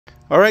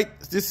All right,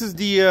 this is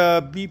the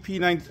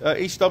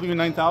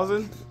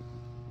hw9000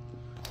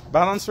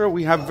 balancer.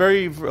 We have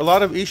a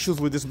lot of issues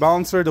with this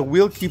balancer. The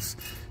wheel keeps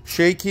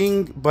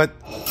shaking, but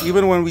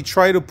even when we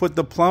try to put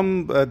the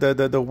plumb,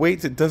 the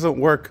weight, it doesn't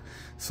work.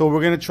 So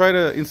we're gonna try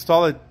to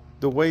install it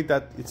the way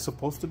that it's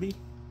supposed to be.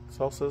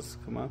 Salsas,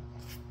 come on.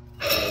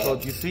 So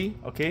do you see?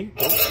 Okay.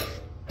 Go.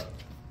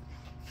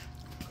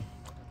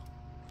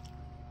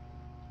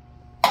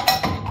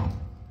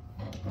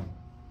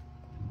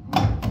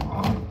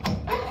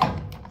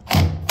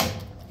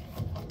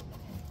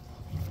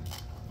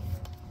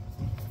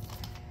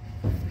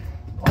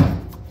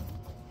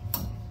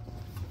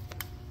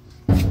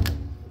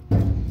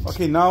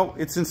 Okay, now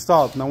it's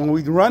installed. Now when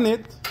we run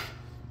it,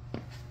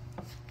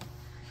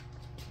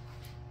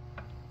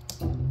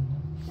 I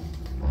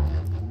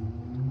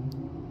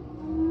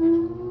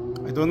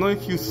don't know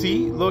if you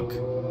see, look,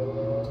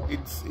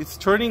 it's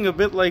turning a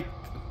bit like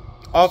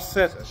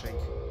offset.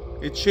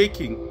 It's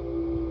shaking.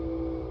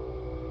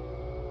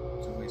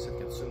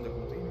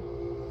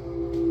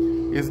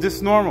 Is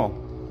this normal?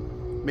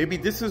 Maybe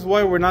this is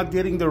why we're not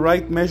getting the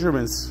right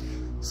measurements.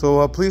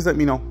 So please let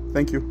me know.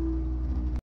 Thank you.